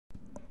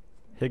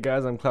Hey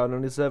guys, I'm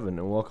Cloud97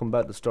 and welcome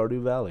back to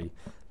Stardew Valley.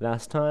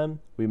 Last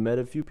time, we met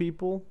a few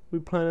people, we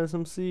planted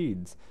some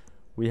seeds.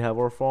 We have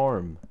our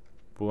farm.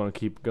 We're gonna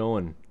keep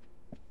going.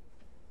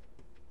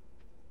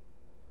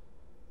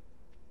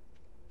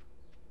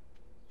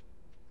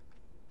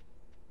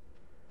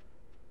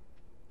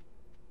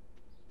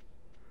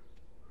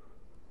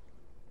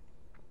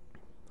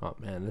 Oh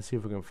man, let's see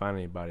if we can find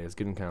anybody. It's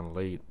getting kinda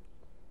late.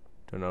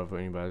 Don't know if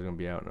anybody's gonna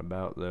be out and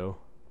about though.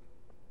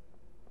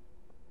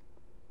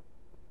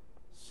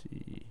 Let's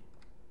see.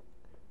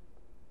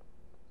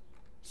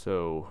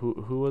 So,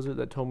 who was it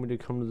that told me to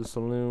come to the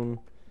saloon?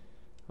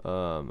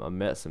 I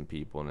met some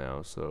people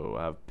now. So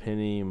I have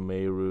Penny,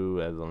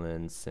 Mayru,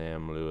 Evelyn,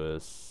 Sam,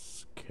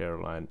 Lewis,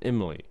 Caroline,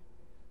 Emily.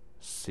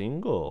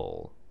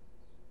 Single.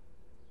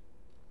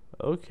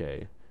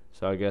 Okay.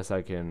 So I guess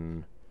I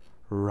can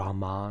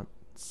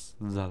romance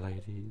the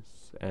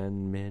ladies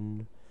and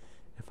men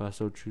if I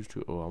so choose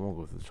to. Oh, I'm gonna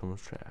go through so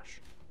much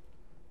trash.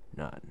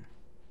 None.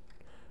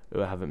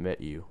 Oh, I haven't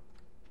met you.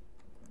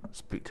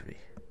 Speak to me.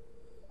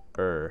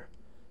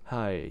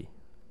 Hi.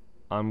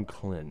 I'm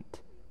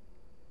Clint.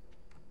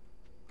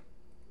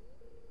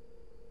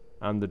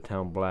 I'm the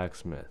town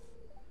blacksmith.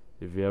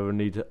 If you ever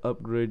need to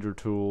upgrade your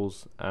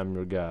tools, I'm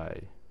your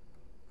guy.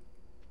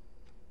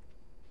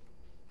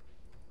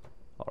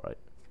 Alright.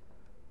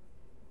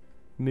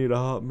 Need a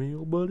hot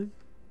meal, buddy?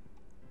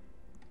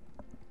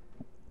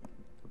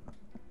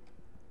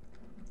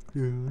 I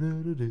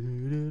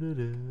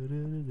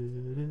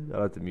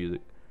like the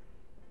music.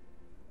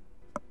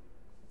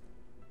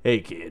 Hey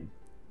kid.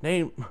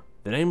 The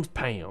name's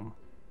Pam.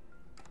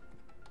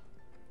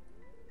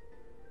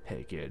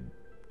 Hey kid.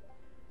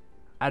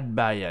 I'd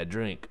buy you a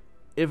drink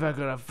if I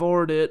could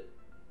afford it.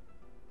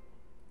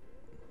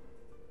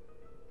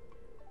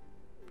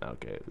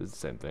 Okay, it's the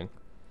same thing.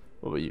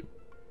 What about you?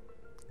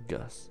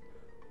 Gus.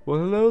 Well,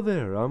 hello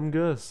there. I'm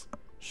Gus,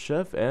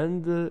 chef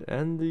and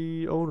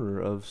the owner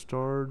of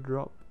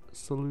Stardew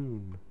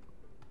Saloon.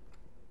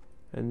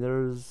 And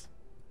there's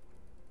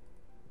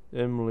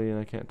Emily, and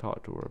I can't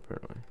talk to her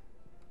apparently.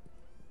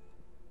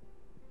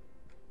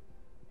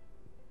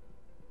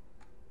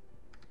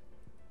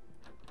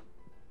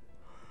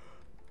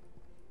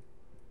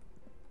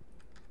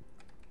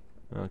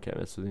 I can't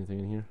miss anything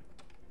in here.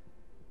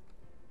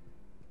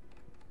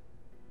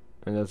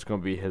 And that's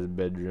gonna be his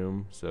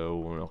bedroom,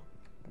 so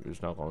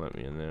it's not gonna let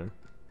me in there.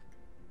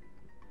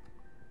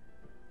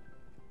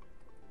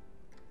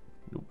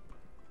 Nope.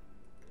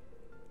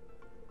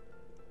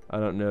 I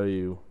don't know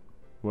you.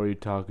 Why are you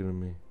talking to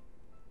me?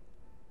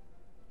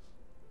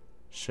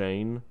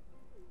 Shane?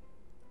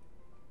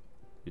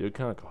 You're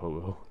kinda like a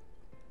hobo.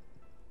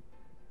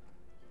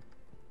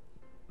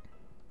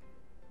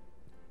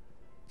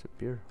 It's a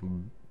beer.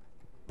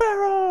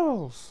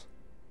 Barrels!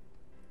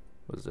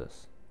 What's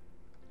this?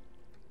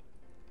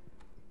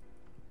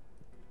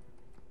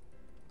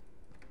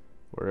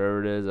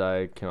 Wherever it is,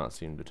 I cannot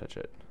seem to touch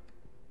it.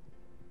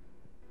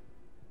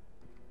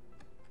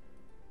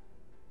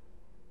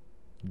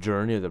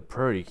 Journey of the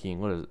Prairie King.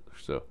 What is it?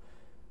 So,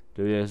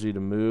 WSD to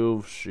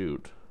move.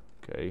 Shoot.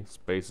 Okay.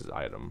 Space is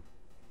item.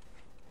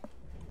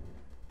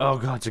 Oh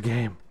god, it's a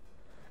game.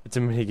 It's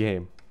a mini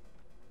game.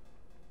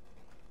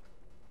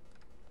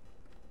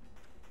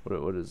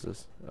 What is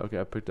this? Okay,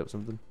 I picked up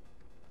something.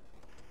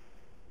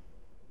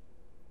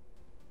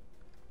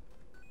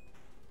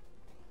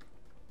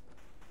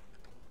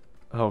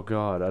 Oh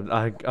god,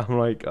 I'm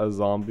like a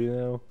zombie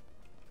now.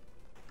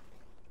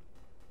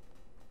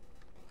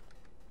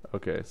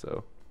 Okay,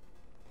 so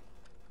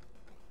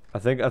I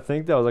think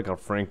that was like a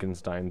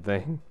Frankenstein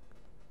thing.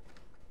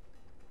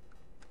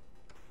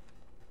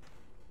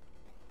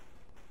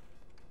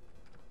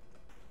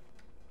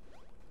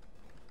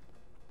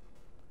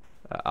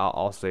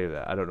 I'll say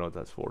that. I don't know what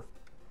that's for.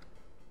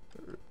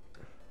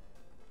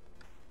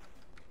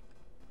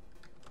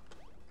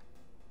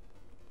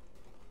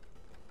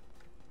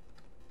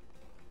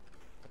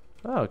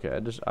 Oh, okay.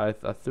 I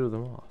threw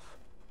them off.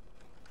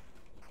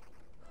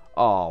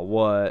 Oh,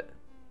 what?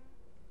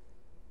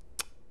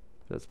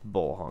 That's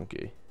bull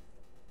honky.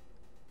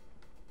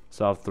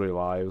 So I have 3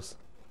 lives.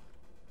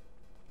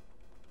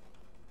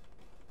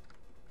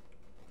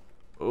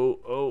 Oh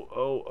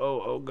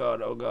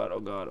god, oh god, oh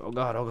god, oh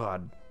god, oh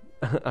god.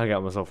 I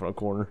got myself in a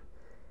corner.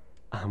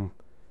 I'm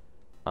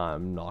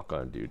not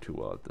gonna do too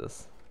well at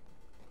this.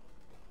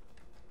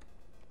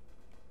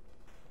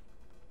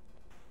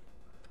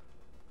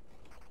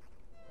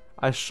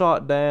 I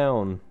shot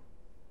down.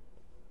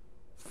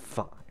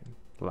 Fine.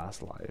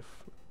 Last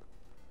life.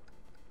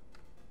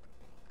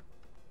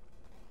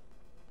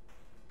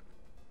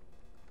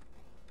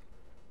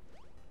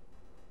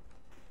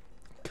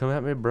 Come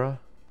at me, bruh.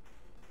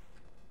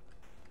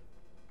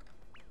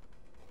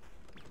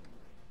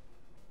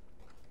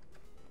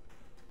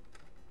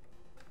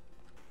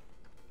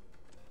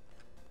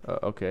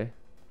 Okay.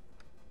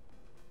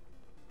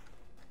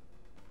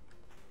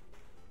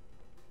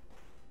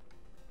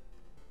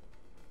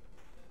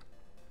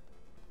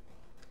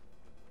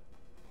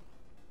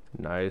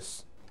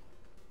 Nice.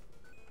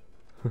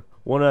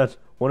 one at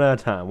a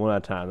time.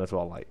 That's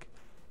what I like.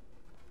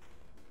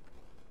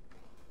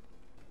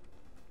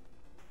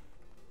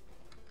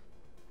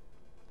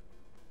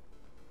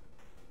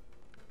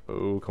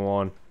 Oh, come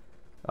on.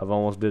 I've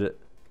almost did it.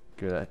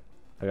 Good.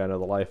 I got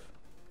another life.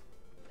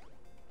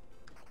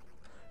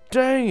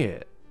 Dang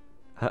it!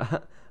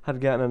 I'd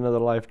gotten another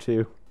life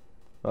too.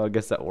 Well, I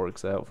guess that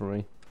works out for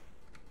me.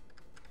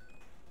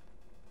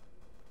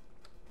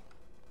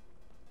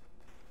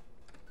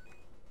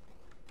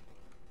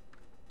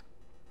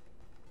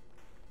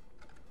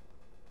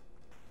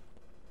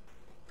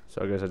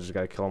 So I guess I just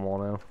gotta kill them all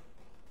now.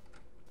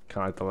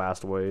 Kinda like the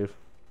last wave.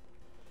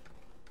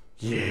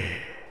 Yeah!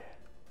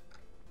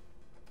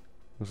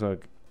 Looks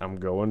like I'm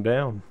going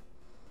down.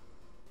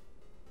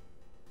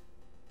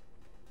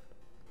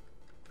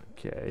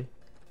 Okay.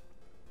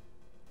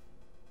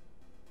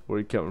 Where are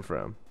you coming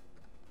from?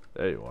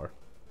 There you are.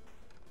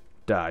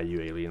 Die,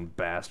 you alien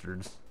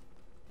bastards.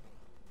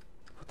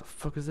 What the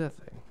fuck is that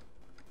thing?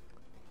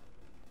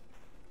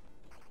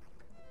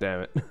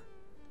 Damn it.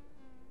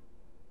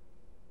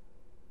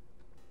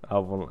 I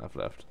have one life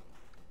left.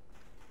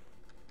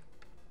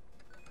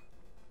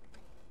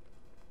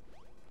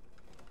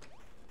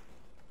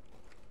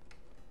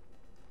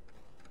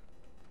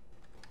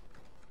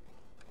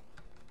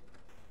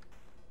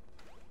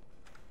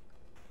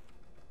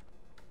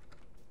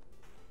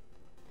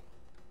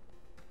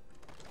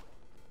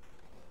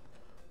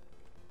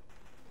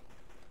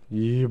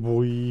 Yeah,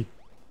 boy.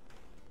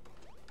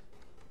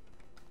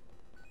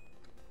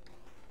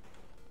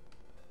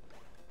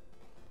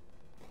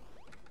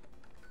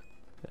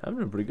 I'm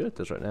doing pretty good at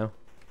this right now.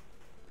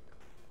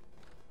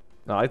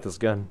 I like this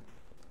gun.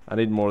 I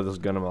need more of this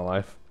gun in my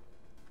life.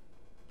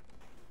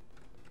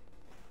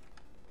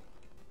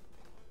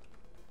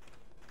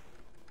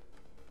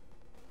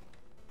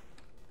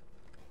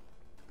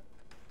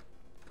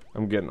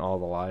 I'm getting all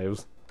the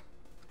lives.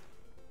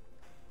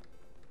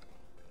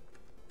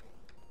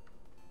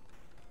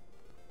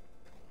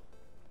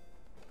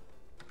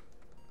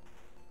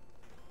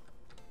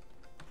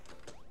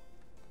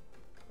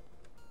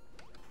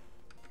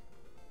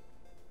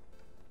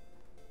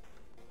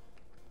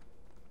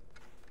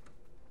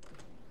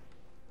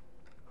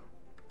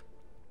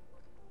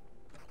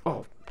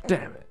 Oh,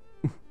 damn it.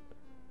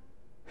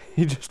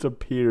 He just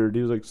appeared.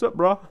 He was like, "Sup,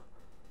 bro?"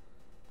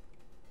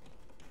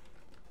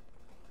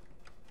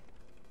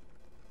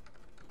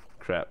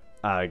 Crap.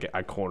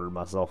 I cornered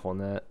myself on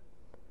that.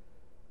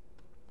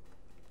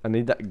 I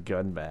need that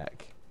gun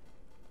back.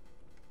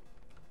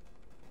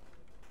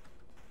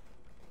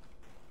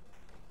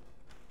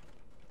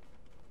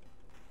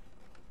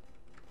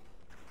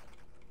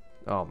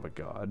 Oh my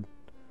god.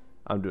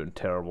 I'm doing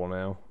terrible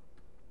now.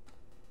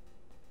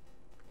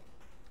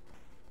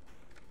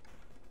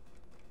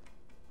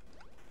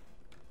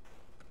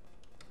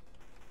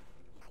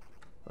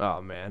 Oh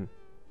man.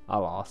 I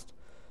lost.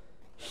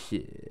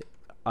 Shit.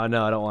 Oh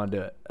no, I don't want to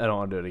do it. I don't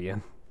want to do it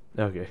again.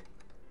 Okay.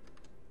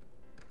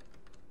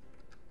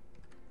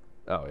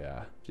 Oh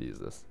yeah.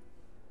 Jesus.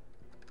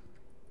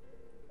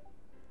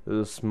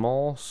 There's a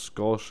small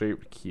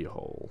skull-shaped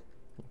keyhole.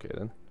 Okay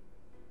then.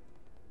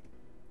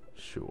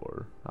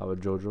 Sure. I have a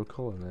JoJo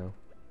color now.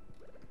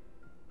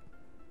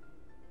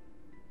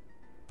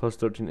 Plus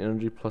 13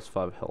 energy, plus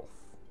 5 health.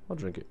 I'll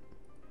drink it.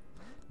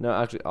 No,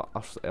 actually,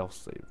 I'll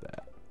save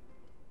that.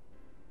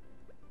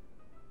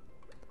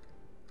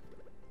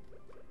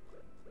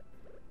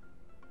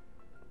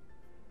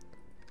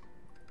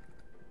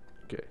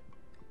 Okay.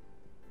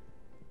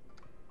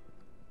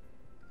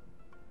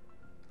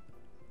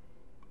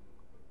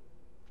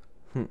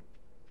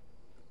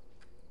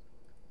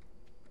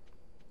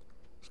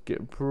 It's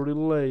getting pretty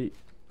late.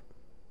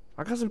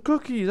 I got some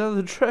cookies out of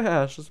the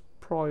trash. That's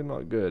probably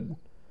not good.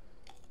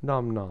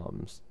 Nom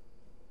noms.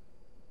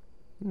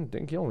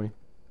 Didn't kill me.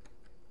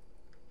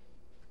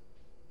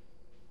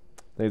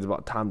 I think it's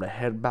about time to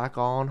head back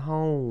on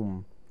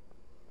home.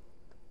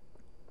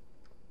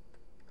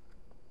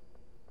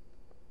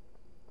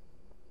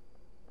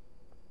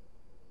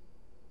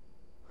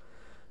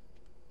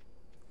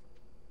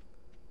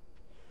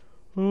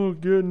 Oh,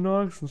 getting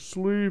nice and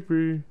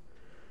sleepy.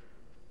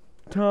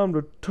 Time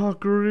to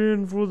tuck her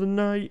in for the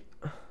night.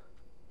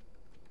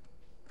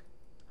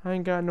 I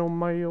ain't got no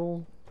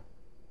mail.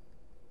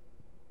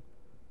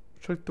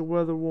 Check the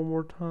weather one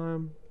more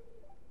time.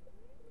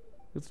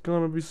 It's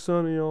gonna be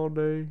sunny all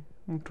day.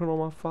 I'm gonna turn on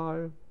my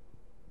fire.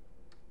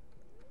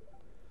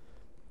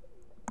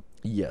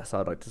 Yes,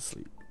 I'd like to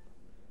sleep.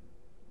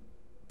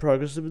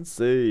 Progress has been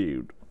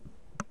saved.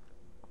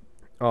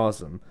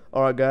 Awesome.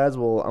 Alright guys,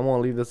 well I'm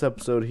gonna leave this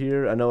episode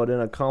here. I know I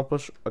didn't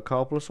accomplish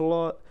a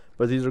lot,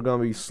 but these are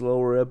gonna be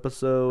slower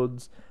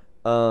episodes.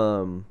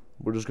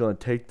 We're just gonna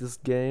take this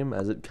game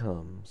as it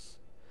comes.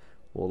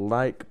 Well,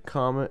 like,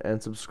 comment,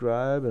 and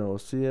subscribe, and I'll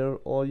see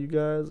all you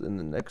guys in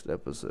the next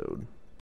episode.